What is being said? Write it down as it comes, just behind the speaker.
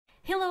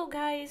Hello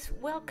guys,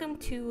 welcome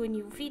to a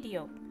new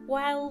video.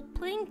 While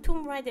playing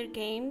Tomb Raider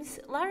games,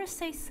 Lara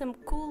says some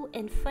cool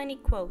and funny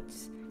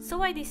quotes,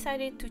 so I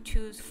decided to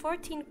choose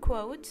 14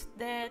 quotes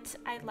that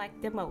I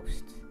liked the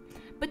most.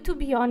 But to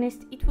be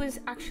honest, it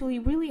was actually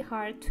really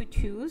hard to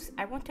choose.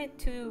 I wanted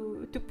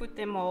to put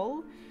them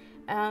all.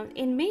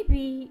 And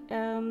maybe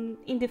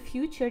in the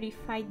future,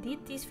 if I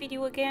did this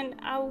video again,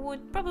 I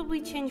would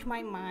probably change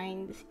my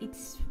mind.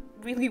 It's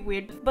really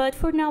weird. But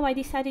for now, I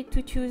decided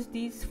to choose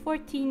these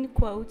 14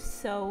 quotes,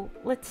 so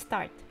let's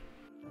start.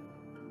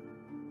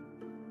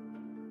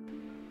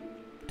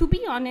 To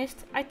be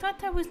honest, I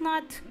thought I was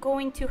not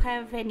going to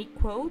have any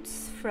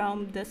quotes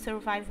from the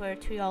Survivor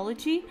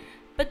trilogy,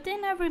 but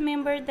then I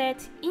remembered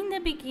that in the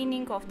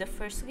beginning of the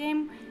first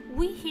game,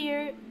 we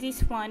hear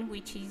this one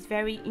which is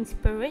very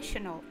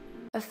inspirational.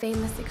 A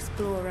famous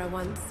explorer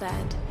once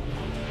said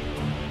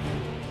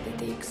that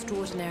the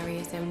extraordinary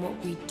is in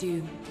what we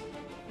do,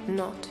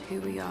 not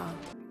who we are.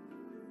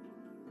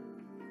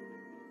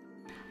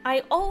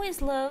 I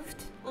always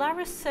loved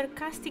Lara's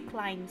sarcastic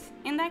lines,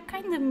 and I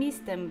kinda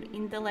missed them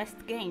in the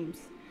last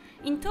games.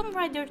 In Tomb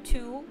Raider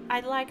 2, I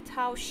liked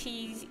how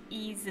she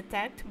is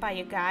attacked by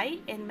a guy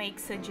and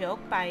makes a joke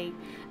by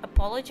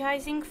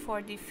apologizing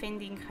for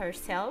defending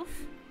herself,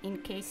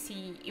 in case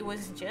he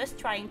was just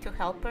trying to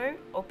help her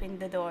open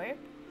the door.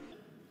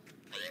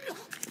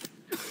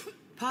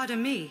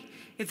 Pardon me,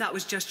 if that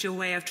was just your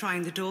way of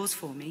trying the doors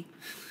for me.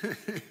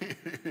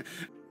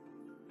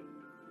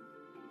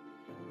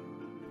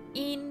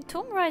 In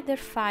Tomb Raider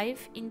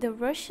 5, in the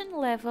Russian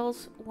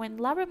levels, when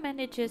Lara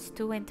manages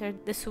to enter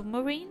the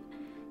submarine,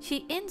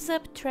 she ends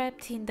up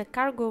trapped in the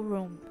cargo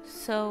room,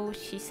 so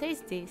she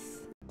says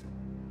this.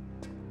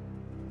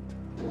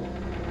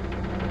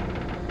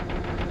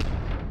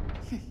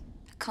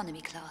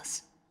 Economy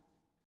class.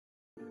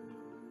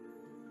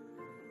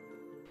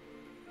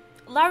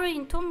 Lara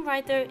in Tomb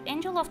Raider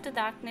Angel of the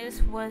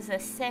Darkness was a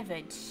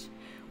savage.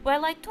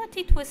 While I thought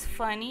it was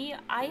funny,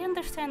 I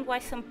understand why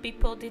some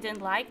people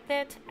didn't like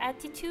that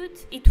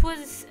attitude. It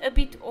was a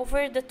bit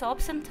over the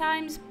top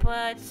sometimes,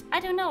 but I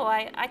don't know,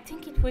 I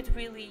think it was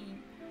really...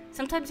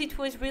 Sometimes it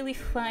was really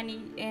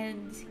funny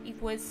and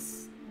it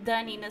was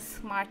done in a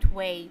smart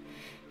way,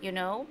 you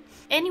know?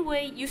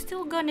 Anyway, you're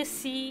still gonna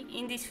see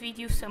in this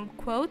video some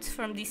quotes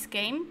from this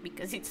game,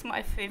 because it's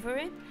my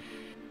favorite.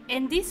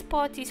 And this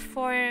spot is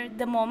for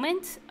the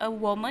moment a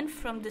woman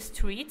from the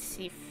streets,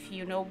 if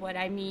you know what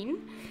I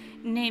mean,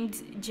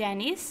 named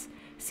Janice,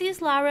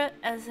 sees Lara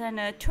as an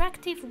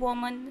attractive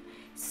woman,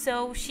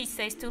 so she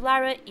says to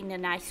Lara in a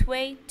nice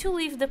way to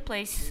leave the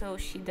place so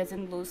she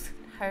doesn't lose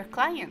her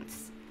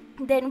clients.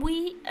 Then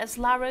we, as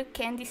Lara,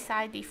 can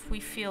decide if we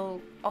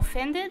feel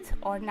offended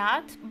or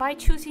not by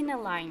choosing a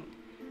line.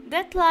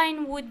 That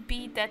line would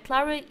be that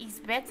Lara is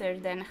better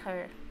than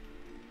her.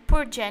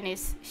 Poor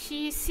Janice,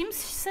 she seems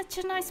such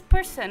a nice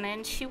person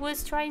and she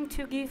was trying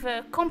to give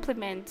a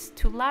compliment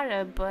to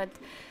Lara, but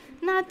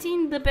not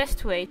in the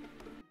best way.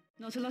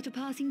 Not a lot of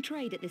passing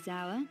trade at this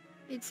hour.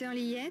 It's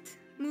early yet?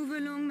 Move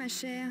along, ma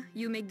chère.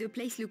 You make the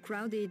place look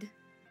crowded.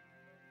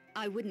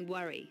 I wouldn't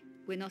worry.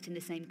 We're not in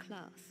the same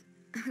class.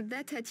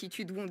 That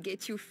attitude won't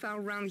get you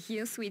far round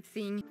here, sweet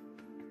thing.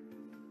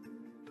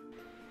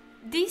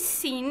 This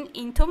scene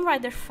in Tomb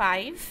Raider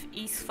 5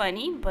 is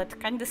funny but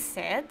kinda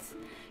sad.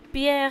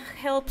 Pierre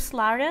helps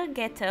Lara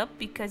get up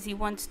because he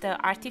wants the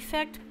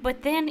artifact,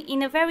 but then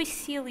in a very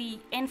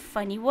silly and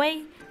funny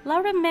way,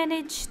 Lara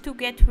managed to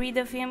get rid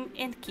of him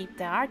and keep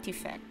the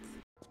artifact.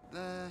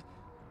 The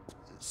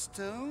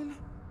stone?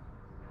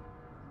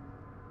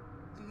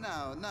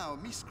 Now,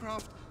 Miss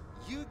Croft,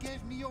 you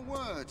gave me your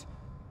word.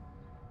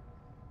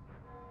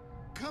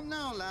 Come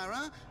now,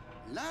 Lara.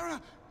 Lara,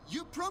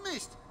 you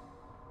promised.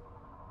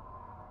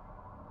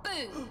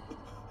 Boo!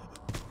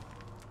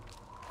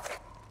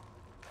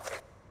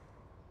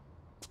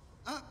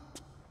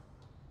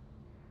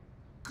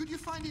 Could you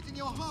find it in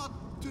your heart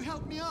to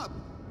help me up?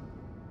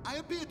 I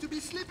appear to be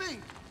slipping.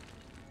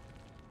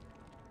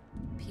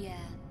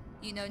 Pierre,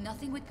 you know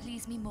nothing would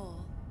please me more,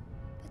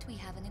 but we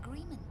have an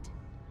agreement.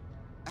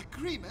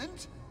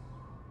 Agreement?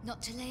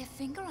 Not to lay a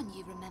finger on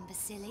you, remember,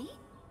 silly?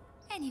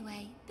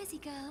 Anyway, busy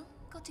girl,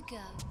 got to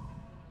go.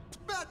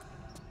 But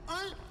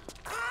I...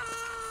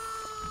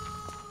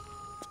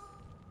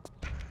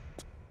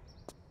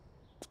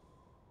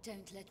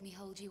 Don't let me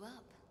hold you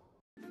up.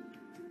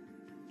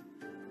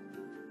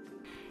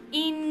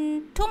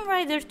 In Tomb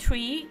Raider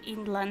 3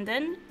 in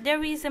London,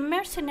 there is a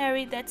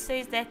mercenary that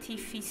says that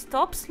if he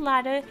stops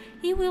Lara,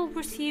 he will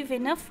receive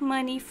enough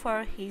money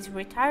for his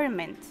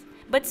retirement.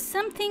 But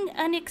something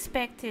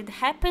unexpected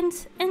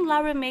happens and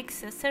Lara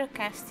makes a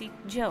sarcastic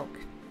joke.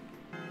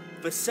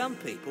 For some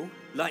people,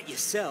 like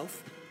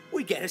yourself,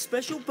 we get a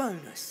special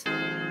bonus.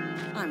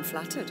 I'm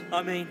flattered.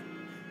 I mean,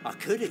 I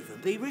could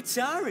even be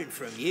retiring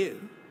from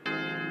you.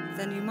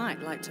 Then you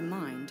might like to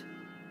mind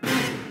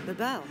the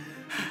bell.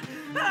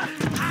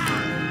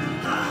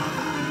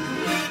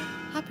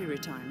 Happy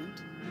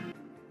retirement.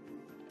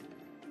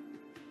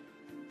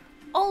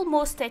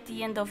 Almost at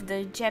the end of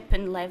the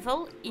Japan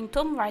level, in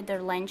Tomb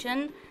Raider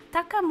Legend,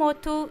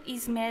 Takamoto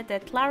is mad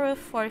at Lara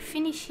for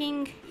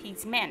finishing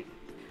his man.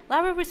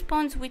 Lara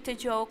responds with a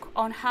joke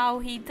on how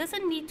he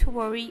doesn't need to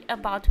worry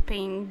about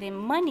paying them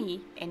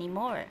money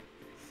anymore.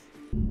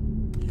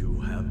 You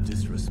have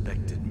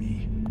disrespected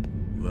me.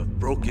 You have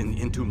broken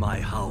into my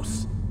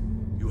house.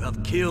 You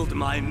have killed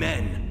my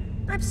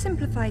men. I've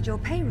simplified your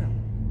payroll.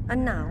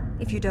 And now,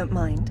 if you don't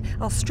mind,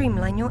 I'll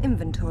streamline your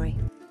inventory.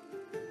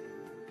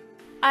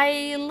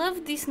 I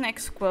love this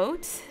next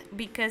quote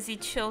because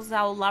it shows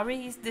how Lara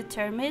is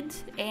determined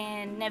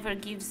and never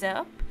gives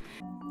up.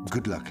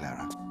 Good luck,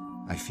 Lara.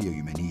 I fear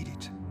you may need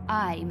it.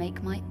 I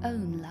make my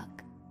own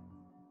luck.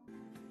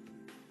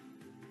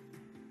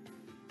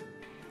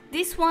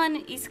 This one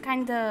is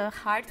kinda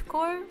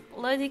hardcore.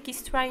 Ludwig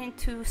is trying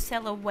to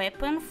sell a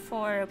weapon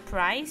for a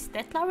price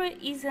that Lara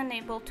is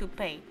unable to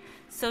pay,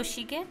 so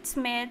she gets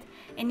mad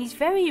and is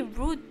very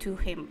rude to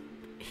him.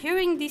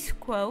 Hearing this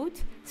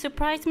quote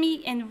surprised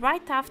me, and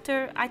right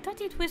after I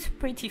thought it was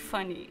pretty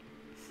funny.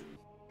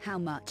 How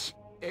much?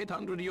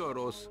 800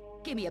 euros.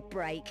 Give me a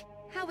break.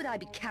 How would I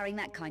be carrying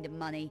that kind of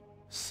money?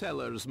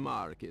 Seller's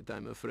market,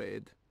 I'm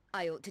afraid.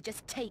 I ought to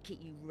just take it,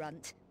 you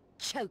runt.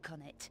 Choke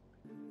on it.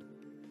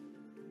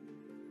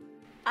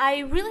 I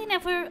really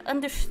never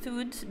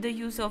understood the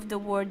use of the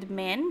word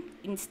men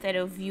instead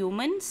of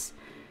humans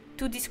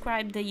to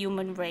describe the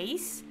human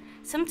race.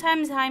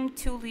 Sometimes I'm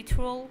too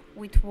literal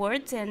with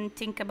words and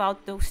think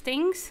about those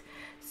things,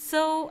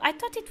 so I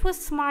thought it was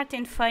smart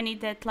and funny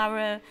that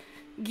Lara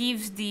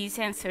gives this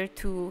answer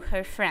to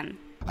her friend.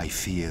 I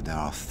fear there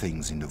are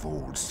things in the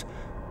vaults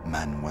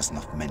man was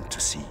not meant to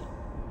see.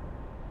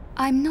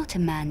 I'm not a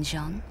man,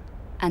 Jean,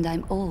 and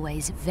I'm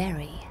always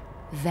very,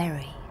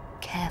 very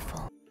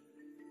careful.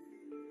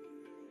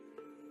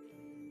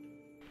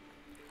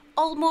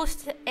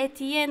 Almost at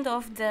the end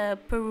of the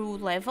Peru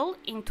level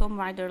in Tomb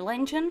Raider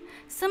Legend,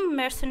 some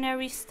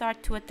mercenaries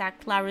start to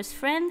attack Lara's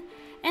friend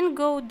and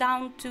go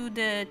down to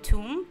the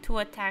tomb to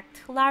attack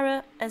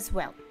Lara as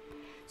well.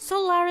 So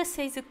Lara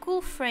says a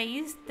cool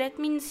phrase that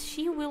means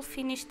she will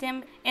finish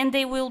them and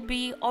they will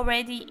be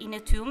already in a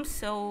tomb,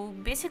 so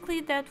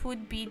basically that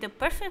would be the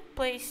perfect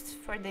place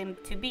for them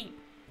to be.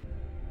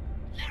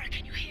 Lara,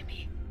 can you hear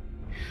me?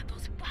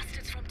 Those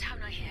bastards from town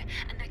are here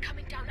and they're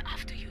coming down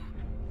after you.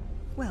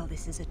 Well,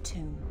 this is a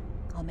tomb.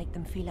 I'll make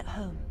them feel at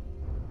home.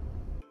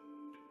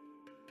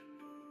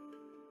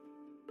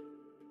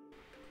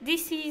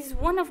 This is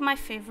one of my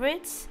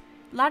favorites.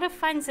 Lara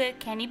finds a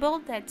cannibal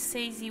that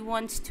says he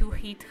wants to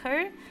hit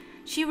her.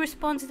 She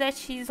responds that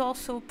she's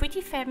also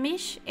pretty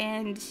famished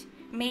and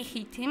may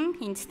hit him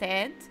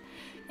instead.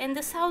 And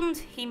the sound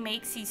he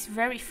makes is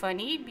very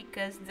funny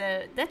because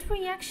that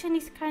reaction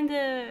is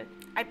kinda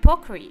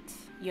hypocrite,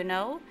 you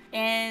know?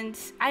 And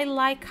I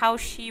like how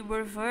she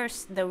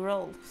reversed the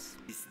roles.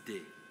 This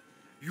day,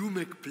 you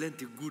make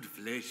plenty good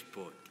flesh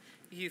pot.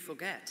 You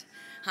forget.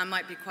 I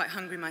might be quite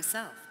hungry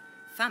myself.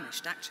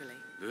 Famished, actually.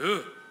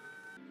 Ugh.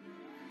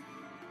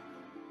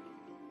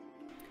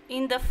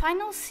 In the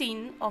final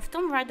scene of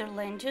Tomb Raider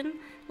Legend,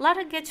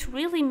 Lara gets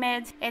really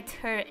mad at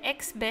her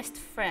ex-best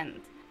friend,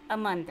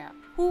 Amanda,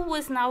 who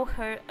was now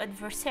her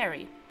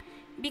adversary,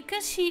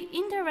 because she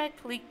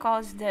indirectly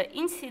caused the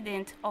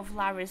incident of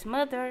Lara's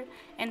mother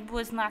and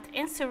was not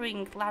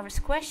answering Lara's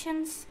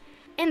questions,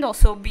 and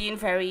also being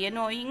very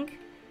annoying.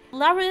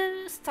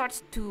 Lara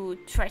starts to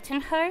threaten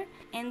her,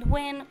 and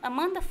when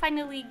Amanda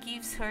finally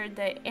gives her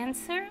the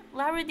answer,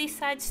 Lara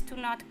decides to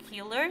not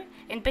kill her,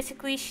 and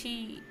basically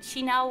she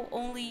now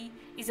only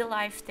is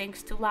alive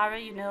thanks to Lara,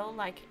 you know,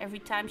 like every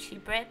time she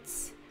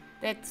breathes,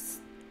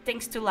 that's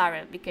thanks to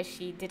Lara, because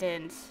she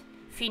didn't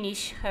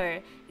finish her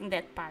in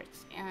that part,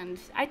 and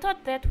I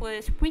thought that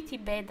was pretty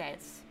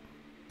badass.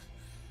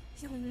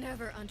 You'll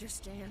never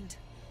understand.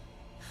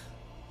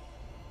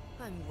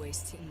 I'm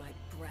wasting my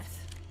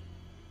breath.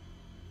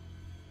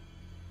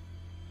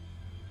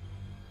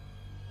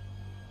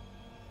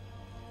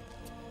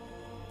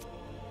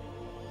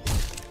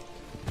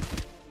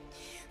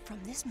 From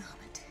this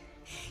moment,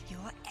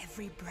 your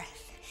every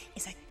breath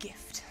is a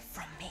gift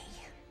from me.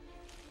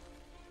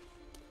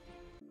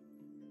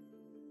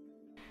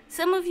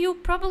 Some of you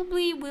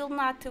probably will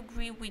not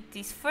agree with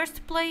this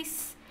first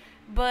place,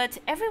 but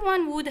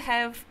everyone would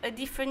have a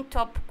different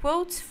top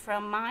quotes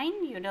from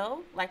mine, you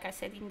know, like I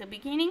said in the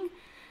beginning.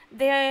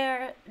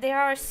 There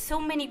are so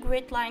many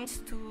great lines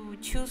to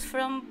choose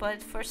from,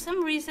 but for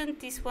some reason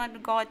this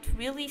one got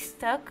really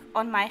stuck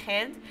on my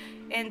head,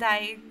 and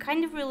I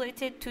kind of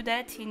related to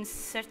that in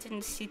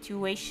certain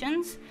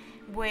situations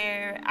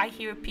where I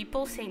hear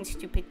people saying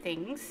stupid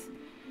things.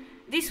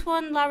 This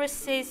one, Lara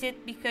says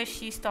it because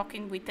she's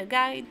talking with a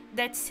guy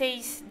that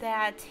says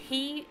that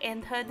he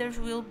and others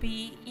will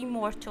be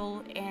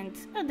immortal and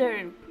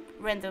other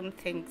random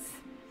things.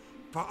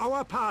 For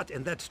our part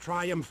in that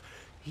triumph,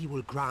 he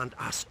will grant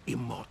us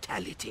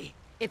immortality.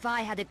 If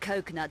I had a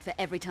coconut for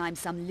every time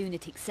some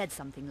lunatic said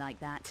something like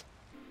that.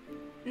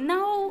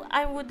 Now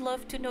I would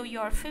love to know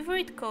your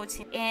favorite quotes,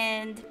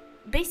 and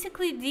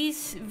Basically,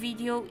 this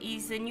video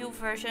is a new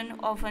version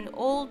of an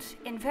old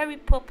and very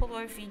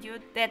popular video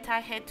that I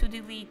had to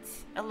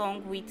delete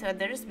along with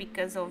others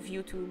because of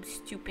YouTube's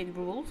stupid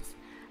rules.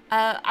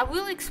 I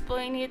will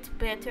explain it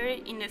better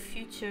in a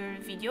future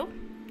video.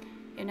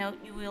 You know,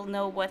 you will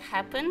know what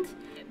happened,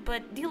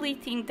 but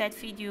deleting that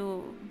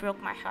video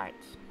broke my heart,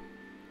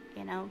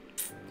 you know.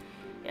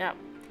 Yeah,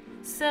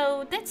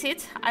 so that's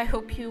it. I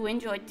hope you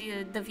enjoyed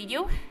the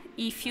video.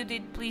 If you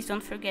did, please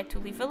don't forget to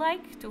leave a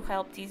like to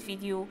help this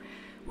video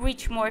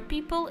reach more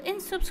people,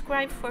 and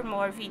subscribe for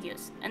more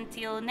videos.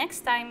 Until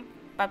next time,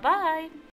 bye bye.